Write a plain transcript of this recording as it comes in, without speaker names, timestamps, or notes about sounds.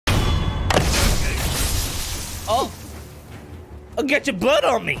Oh! Oh, get your blood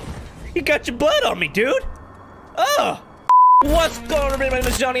on me! You got your blood on me, dude! Oh! What's going on, everybody? My name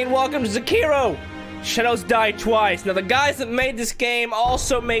is Johnny, and welcome to Sekiro! Shadows Die Twice. Now, the guys that made this game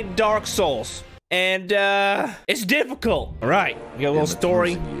also made Dark Souls. And, it's difficult. Alright, we got a little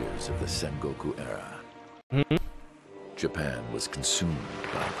story. In the years of the Sengoku era, Japan was consumed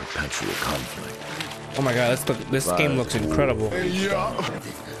by perpetual conflict. Oh my god, this game looks incredible.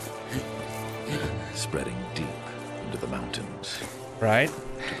 Spreading deep into the mountains. Right?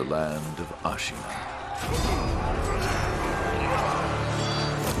 To the land of Ashina.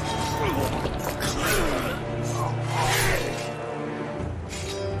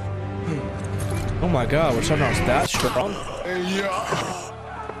 Oh my god, we're starting off that strong.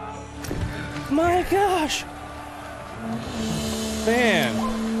 My gosh! Man.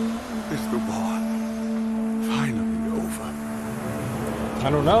 Is the war finally over? I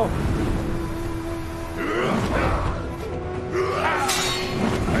don't know.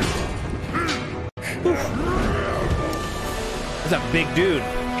 That's a big dude.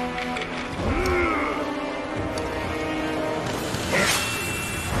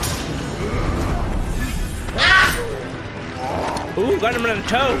 Ooh, got him in the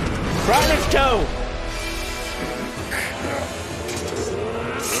toe. Right in his toe.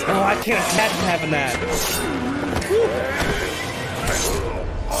 Oh, I can't imagine having that. Whew.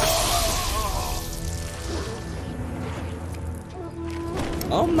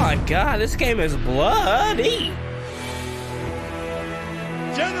 Oh my god, this game is bloody.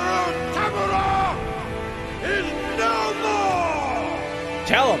 General Tamura is no more!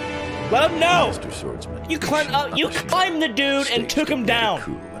 Tell him. Let him know. Master swordsman. You climbed the dude and took him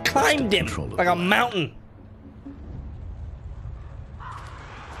down. Climbed him like a mountain.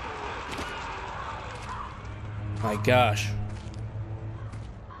 My gosh.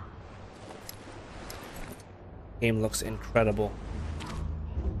 Game looks incredible.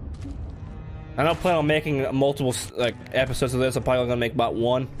 I don't plan on making multiple episodes of this. I'm probably gonna make about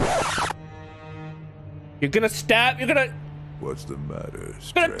one. You're gonna stab. You're gonna. What's the matter?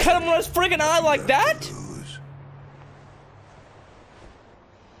 You're gonna cut him on his friggin' eye like that?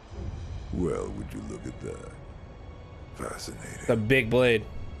 Well, would you look at that? Fascinating. The big blade.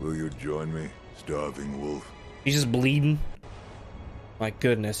 Will you join me, starving wolf? He's just bleeding. My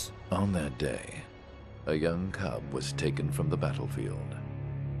goodness. On that day, a young cub was taken from the battlefield.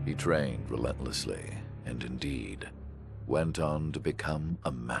 He trained relentlessly, and indeed, went on to become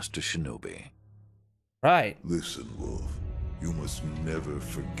a master shinobi. Right. Listen, wolf. You must never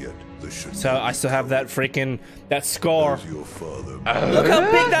forget the shinobi. So I still have that freaking scar. As your father. Look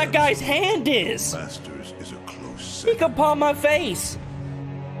how big that guy's hand is. Masters is a close Speak second. upon my face.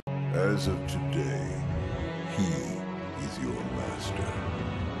 As of today, he is your master.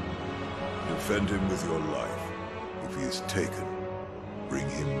 Defend him with your life. If he is taken, bring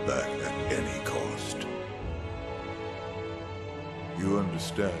him back at any cost. You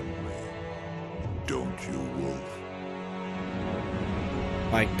understand me, don't you, wolf?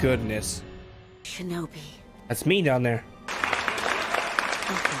 My goodness. Shinobi. That's me down there.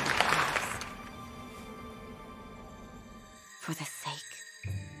 For the sake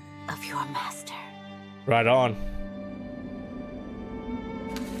of your master. Right on.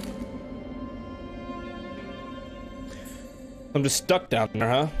 I'm just stuck down there,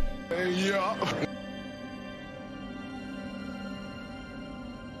 huh? Yeah.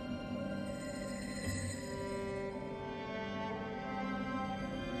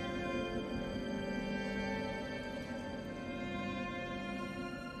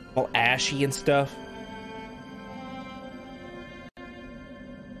 All ashy and stuff.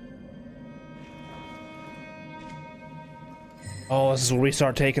 Oh, this is where we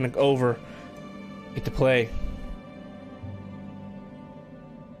start taking over. Get to play.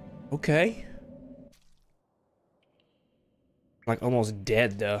 Okay. Like almost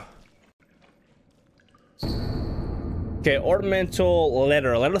dead though. Okay, ornamental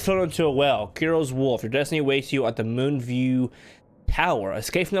letter. A letter thrown into a well. Kiro's wolf. Your destiny awaits you at the Moonview Tower.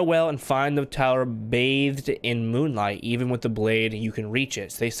 Escape from the well and find the tower bathed in moonlight. Even with the blade, you can reach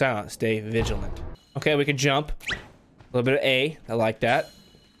it. Stay silent. Stay vigilant. Okay, we can jump. A little bit of A. I like that.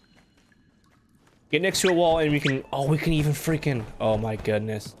 Get next to a wall and we can... Oh, we can even freaking... Oh my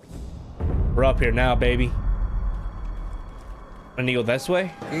goodness. We're up here now, baby. I need to go this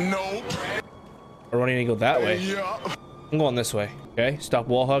way? No. Or do I need to go that way? Yeah. I'm going this way. Okay, stop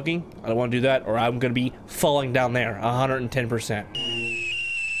wall hugging. I don't want to do that, or I'm gonna be falling down there 110%.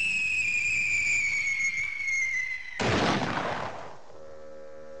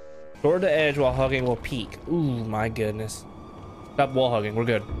 Toward the edge while hugging will peak. Ooh, my goodness. Stop wall hugging. We're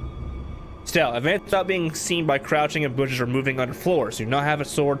good. Still, advance without being seen by crouching in bushes or moving under floors. You do not have a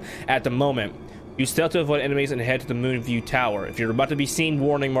sword at the moment. Use stealth to avoid enemies and head to the moon view tower. If you're about to be seen,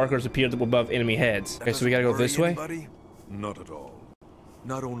 warning markers appear above enemy heads. Okay, so we gotta go this way? Not at all.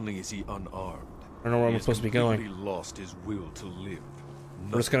 Not only is he unarmed, I don't know where I'm supposed to be going. He lost his will to live.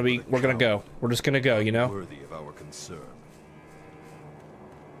 We're just gonna go. We're just gonna go, you know? Worthy of our concern.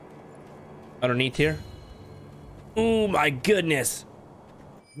 Underneath here? Oh my goodness!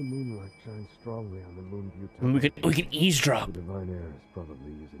 The moonlight shines strongly on the moonview tower. We can eavesdrop. The divine heir is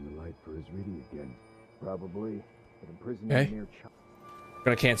probably using the light for his reading again. Probably. But imprisoned Okay. near We're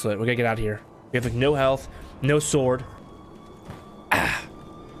gonna cancel it. We're gonna get out of here. We have like no health, no sword. Ah.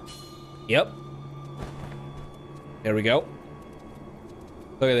 Yep. There we go.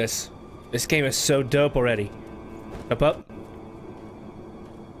 Look at this. This game is so dope already. Up, up.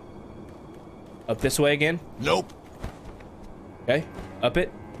 Up this way again. Nope. Okay. Up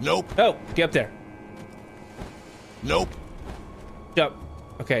it. Nope. Oh, get up there. Nope. Jump.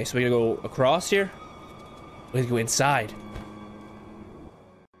 Okay, so we gotta go across here. We gotta go inside.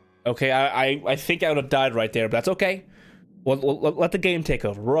 Okay, I think I would have died right there, but that's okay. We'll let the game take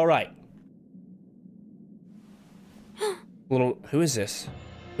over. We're all right. Who is this?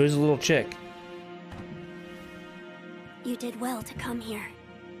 Who's the little chick? You did well to come here.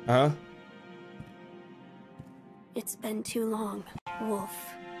 Huh? It's been too long, Wolf.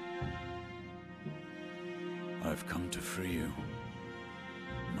 I've come to free you,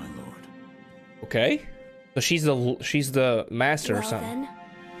 my lord. Okay. So she's the master or Well something. then,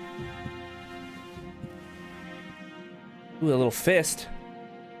 Ooh, a little fist.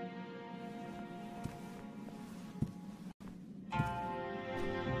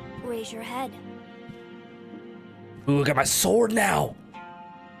 raise your head. Ooh, I got my sword now.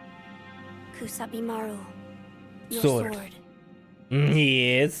 Kusabimaru. Your Sword. sword.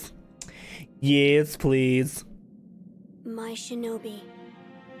 Yes. Yes, please. My shinobi.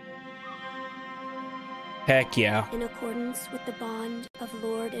 Heck yeah. In accordance with the bond of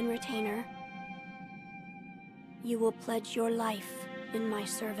Lord and Retainer, you will pledge your life in my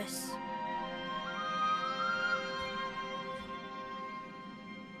service.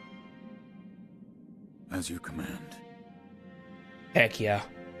 As you command. Heck yeah.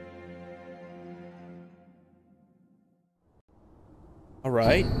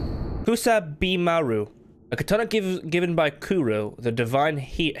 Alright. Kusabimaru. A katana given by Kuro, the divine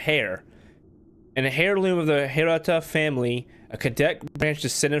heir. And a heirloom of the Hirata family, a cadet branch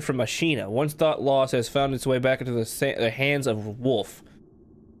descended from Ashina. Once thought lost, has found its way back into the hands of Wolf.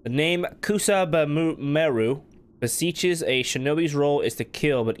 The name Kusabimaru beseeches a shinobi's role is to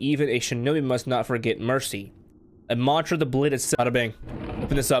kill, but even a shinobi must not forget mercy. A mantra the blade itself. Bada bing.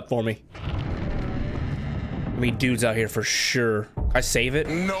 Open this up for me. I mean, dudes out here for sure. Can I save it?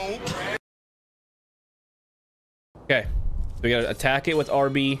 No. Okay. So we gotta attack it with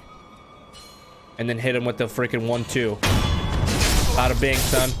RB. And then hit him with the freaking 1-2. Bada bing,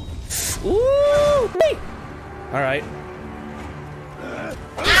 son. Ooh! Alright.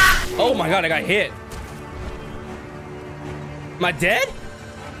 Oh my god, I got hit. Am I dead?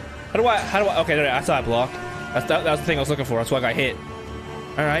 How do I, okay, there, I saw I blocked. That was the thing I was looking for. That's why I got hit.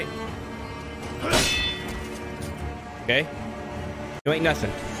 Alright. Okay. You ain't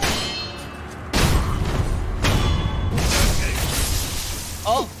nothing.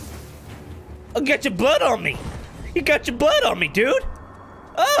 Oh! Oh, got your blood on me! You got your blood on me, dude!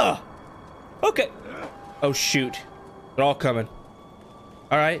 Oh! Okay. Oh, shoot. They're all coming.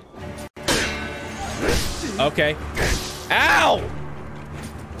 Alright. Okay. Ow!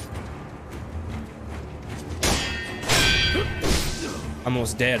 I'm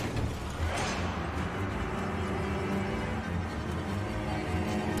almost dead.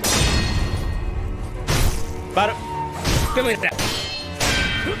 Bada. Give me that.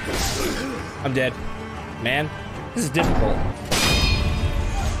 I'm dead. Man, this is difficult.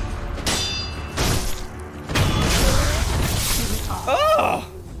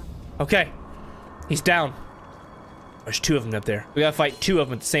 Oh! Okay. He's down. There's two of them up there. We gotta fight two of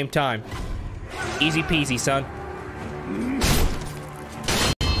them at the same time. Easy peasy, son.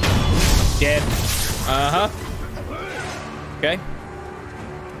 Dead. Uh-huh. Okay.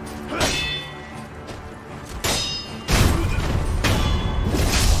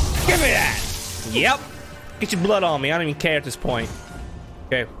 Give me that! Yep. Get your blood on me. I don't even care at this point.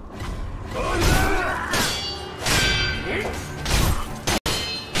 Okay.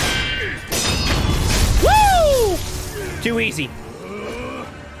 Woo! Too easy.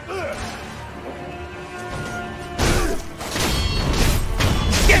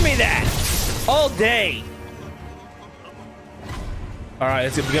 Give me that! All day. All right,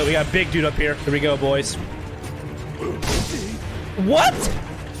 let's go. We got a big dude up here. Here we go, boys. What?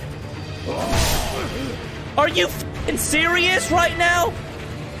 Are you f***ing serious right now?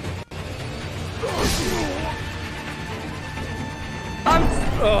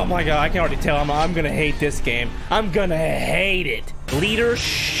 Oh my god, I can already tell. I'm gonna hate this game. I'm gonna hate it. Leader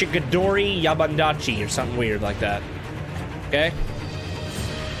Shigadori Yabandachi or something weird like that. Okay.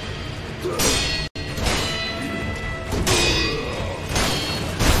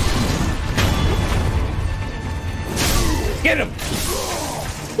 Get him!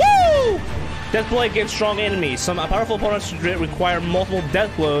 Woo! Death blow against strong enemies. Some powerful opponents require multiple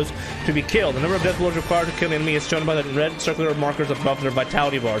death blows to be killed. The number of death blows required to kill an enemy is shown by the red circular markers above their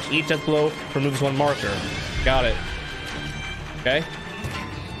vitality bars. Each death blow removes one marker. Got it. Okay.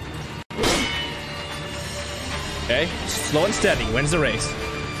 Okay. Slow and steady wins the race.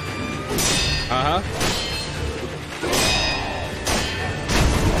 Uh-huh.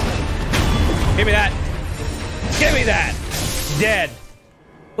 Give me that. Give me that. Dead.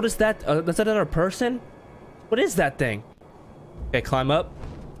 What is that? Is that another person? What is that thing? Okay, climb up.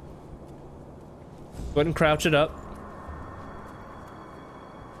 Go ahead and crouch it up.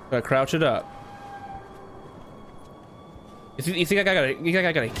 Crouch it up. You think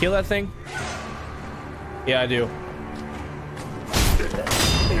I gotta kill that thing? Yeah, I do.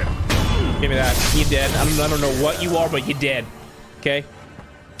 Give me that. You dead. I don't know what you are, but you're dead. Okay.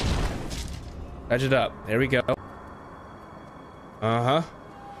 Crouch it up. There we go. Uh-huh.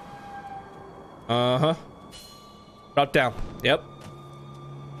 Uh-huh. Drop down. Yep.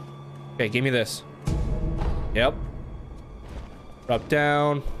 Okay, give me this. Yep. Drop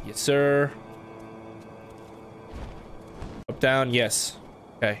down. Yes, sir. Drop down. Yes.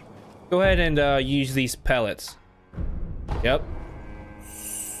 Okay. Go ahead and use these pellets. Yep.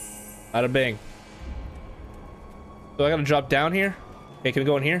 Bada bing. So I gotta drop down here? Okay, can we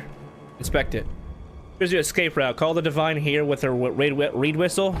go in here? Inspect it. Here's your escape route. Call the Divine here with her reed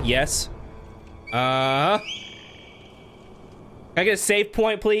whistle. Yes. Can I get a save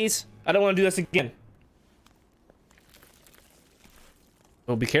point, please? I don't want to do this again.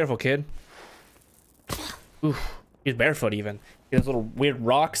 Oh, be careful, kid. Oof. He's barefoot even. Those little weird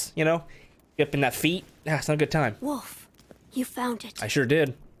rocks, you know? Get up in that feet. Ah, it's not a good time. Wolf, you found it. I sure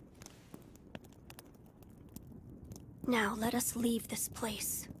did. Now let us leave this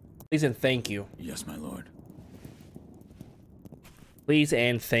place. Please and thank you. Yes, my lord. Please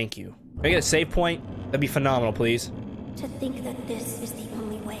and thank you. Can I get a save point? That'd be phenomenal, please. To think that this is the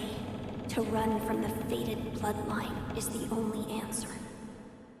only way. To run from the fated bloodline is the only answer.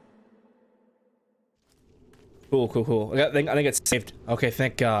 Cool, cool, cool. I think it's saved. Okay,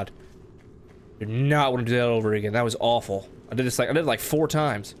 thank God. Do not want to do that over again. That was awful. I did it like 4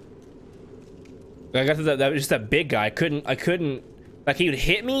 times. I got to that was just that big guy. I couldn't like he would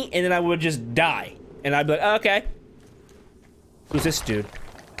hit me and then I would just die. And I'd be like, oh, okay. Who's this dude?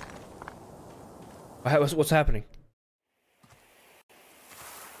 What's happening?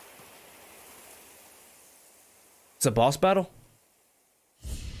 It's a boss battle?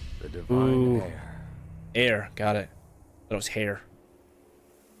 The divine Air, got it. That was hair.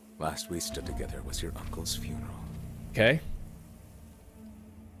 Last we stood together was your uncle's funeral. Okay.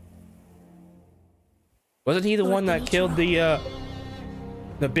 Wasn't he the one that killed the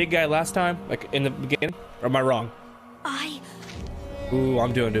big guy last time? Like in the beginning? Or am I wrong? Ooh,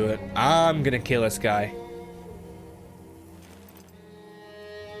 I'm doing to it. I'm gonna kill this guy.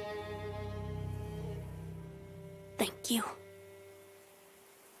 Thank you.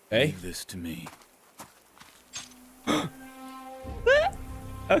 Hey. Leave this to me.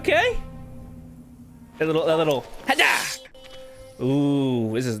 Okay. That little hada!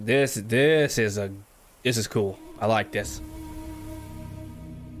 Ooh, this is cool. I like this.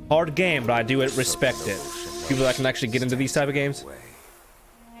 Hard game, but I do respect it. People that can actually get into these type of games.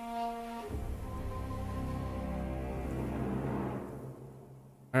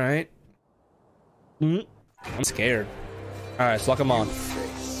 All right. I'm scared. All right, let's lock him on.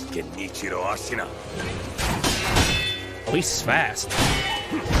 Oh, he's fast.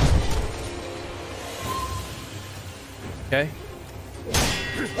 Okay.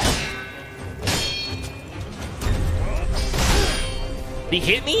 He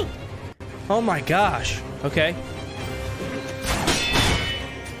hit me? Oh my gosh. Okay.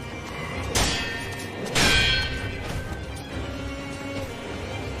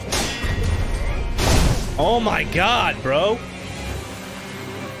 Oh my god, bro.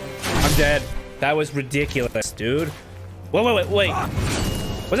 I'm dead. That was ridiculous, dude. Wait.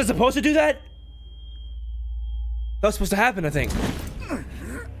 Was it supposed to do that? That was supposed to happen, I think.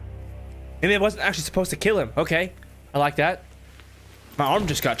 Maybe it wasn't actually supposed to kill him. Okay. I like that. My arm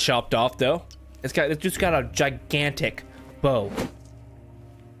just got chopped off though. It just got a gigantic bow.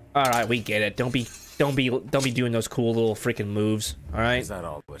 All right, we get it. Don't be doing those cool little freaking moves. All right. Is that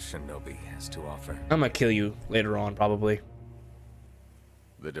all what Shinobi has to offer? I'm gonna kill you later on, probably.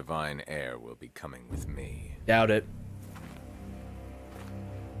 The divine heir will be coming with me. Doubt it.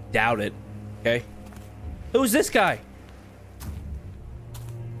 Doubt it. Okay. Who's this guy?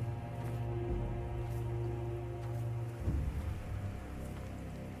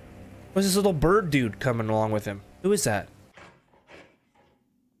 What's this little bird dude coming along with him? Who is that?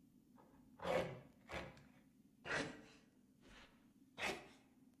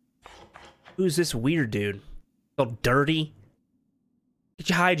 Who's this weird dude? So dirty? Get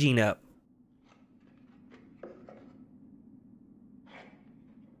your hygiene up.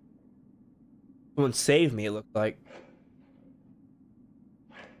 Someone saved me, it looked like.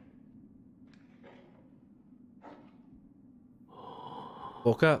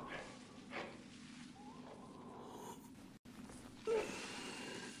 Woke up.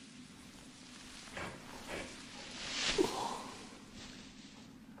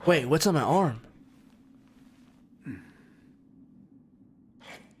 Wait, what's on my arm?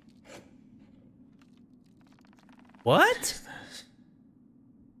 What?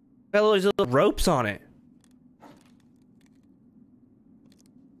 Got all these little ropes on it.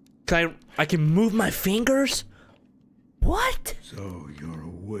 I can move my fingers? What? So you're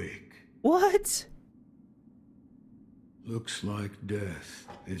awake. What? Looks like death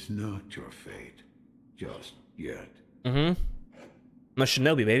is not your fate. Just yet. Mm-hmm. I'm a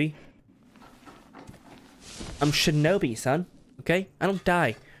shinobi, baby. I'm shinobi, son. Okay? I don't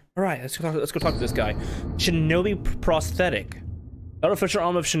die. Alright, let's go talk to this guy. Shinobi prosthetic. Artificial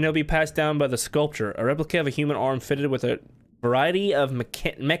arm of shinobi passed down by the sculptor. A replica of a human arm fitted with a variety of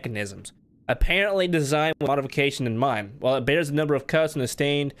mechanisms. Apparently designed with modification in mind. While it bears a number of cuts and is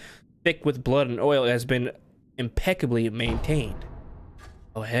stained thick with blood and oil, it has been impeccably maintained.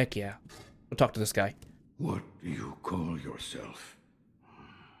 Oh, heck yeah. We'll talk to this guy. What do you call yourself?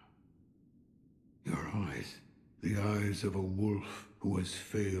 Your eyes. The eyes of a wolf who has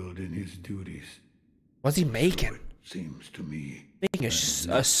failed in his duties. What's he making? So it seems to me. Making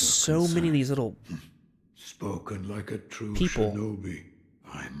so many of these little... Spoken like a true people. shinobi.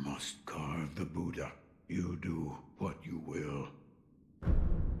 I must carve the Buddha. You do what you will.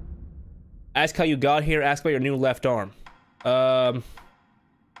 Ask how you got here. Ask about your new left arm. Let's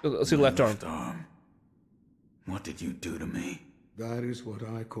see the left arm. What did you do to me? That is what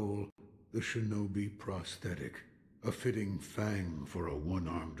I call the shinobi prosthetic. A fitting fang for a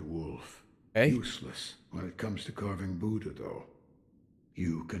one-armed wolf. Okay. Useless when it comes to carving Buddha, though.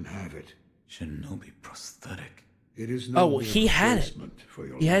 You can have it. Shinobi prosthetic. It is no he had it. For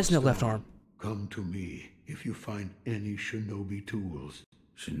your He has no lost left arm. Come to me if you find any shinobi tools.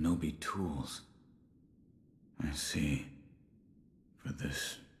 Shinobi tools. I see. For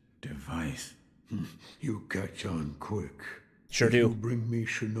this device. You catch on quick. Sure if do. You bring me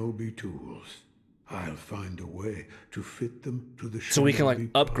shinobi tools. I'll find a way to fit them to the shinobi So we can, like,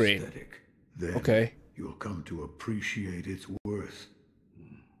 upgrade. prosthetic. Then Okay. You'll come to appreciate its worth.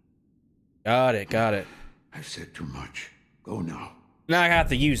 Got it. I've said too much. Go now. Now I have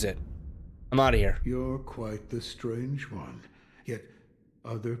to use it. I'm out of here. You're quite the strange one. Yet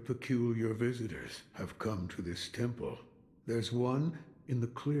other peculiar visitors have come to this temple. There's one in the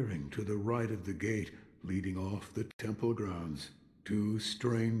clearing to the right of the gate leading off the temple grounds. Two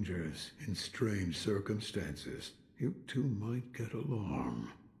strangers in strange circumstances. You two might get along.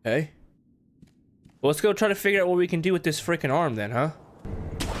 Okay. Well, let's go try to figure out what we can do with this freaking arm then, huh?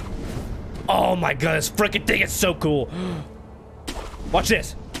 Oh my god, this freaking thing is so cool. Watch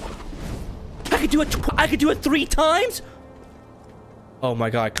this. I could do it 3 times? Oh my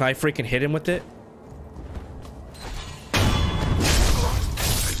god, can I freaking hit him with it?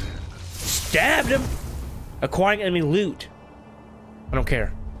 Stabbed him! Acquiring enemy loot. I don't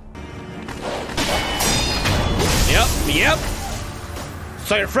care. Yep.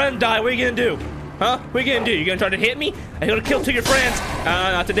 So your friend died, what are you gonna do? Huh? What are you gonna do? You gonna try to hit me? Are you gonna kill 2 of your friends?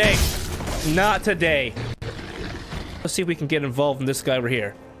 Not today. Not today. Let's see if we can get involved in this guy over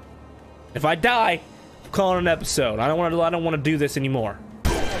here. If I die, I'm calling an episode. I don't want to do this anymore.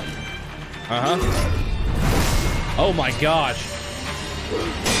 Oh my gosh.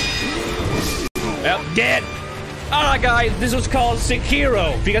 Yep, dead. Alright guys, this was called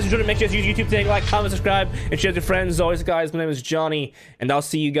Sekiro. If you guys enjoyed it, make sure you use YouTube thing, like, comment, subscribe, and share with your friends. As always guys, my name is Johnny, and I'll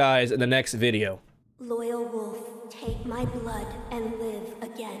see you guys in the next video. Loyal wolf, take my blood and live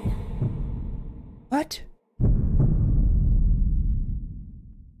again. What?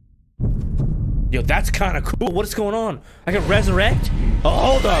 Yo, that's kind of cool. What is going on? I can resurrect? Oh,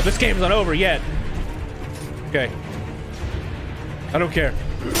 hold up. This game's not over yet. Okay. I don't care.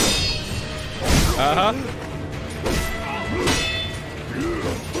 Uh-huh.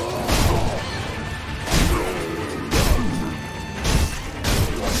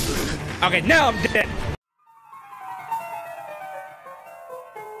 Okay, now I'm dead.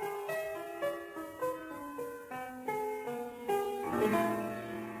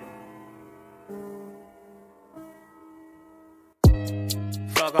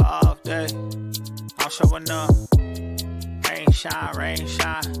 Fuck her off day. I'm showing up. Rain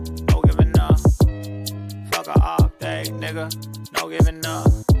shine, no giving up. Fuck her off day, nigga, no giving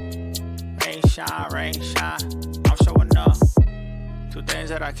up. Rain shine, I'm showing up. Two things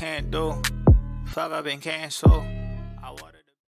that I can't do. Fuck up and cancel.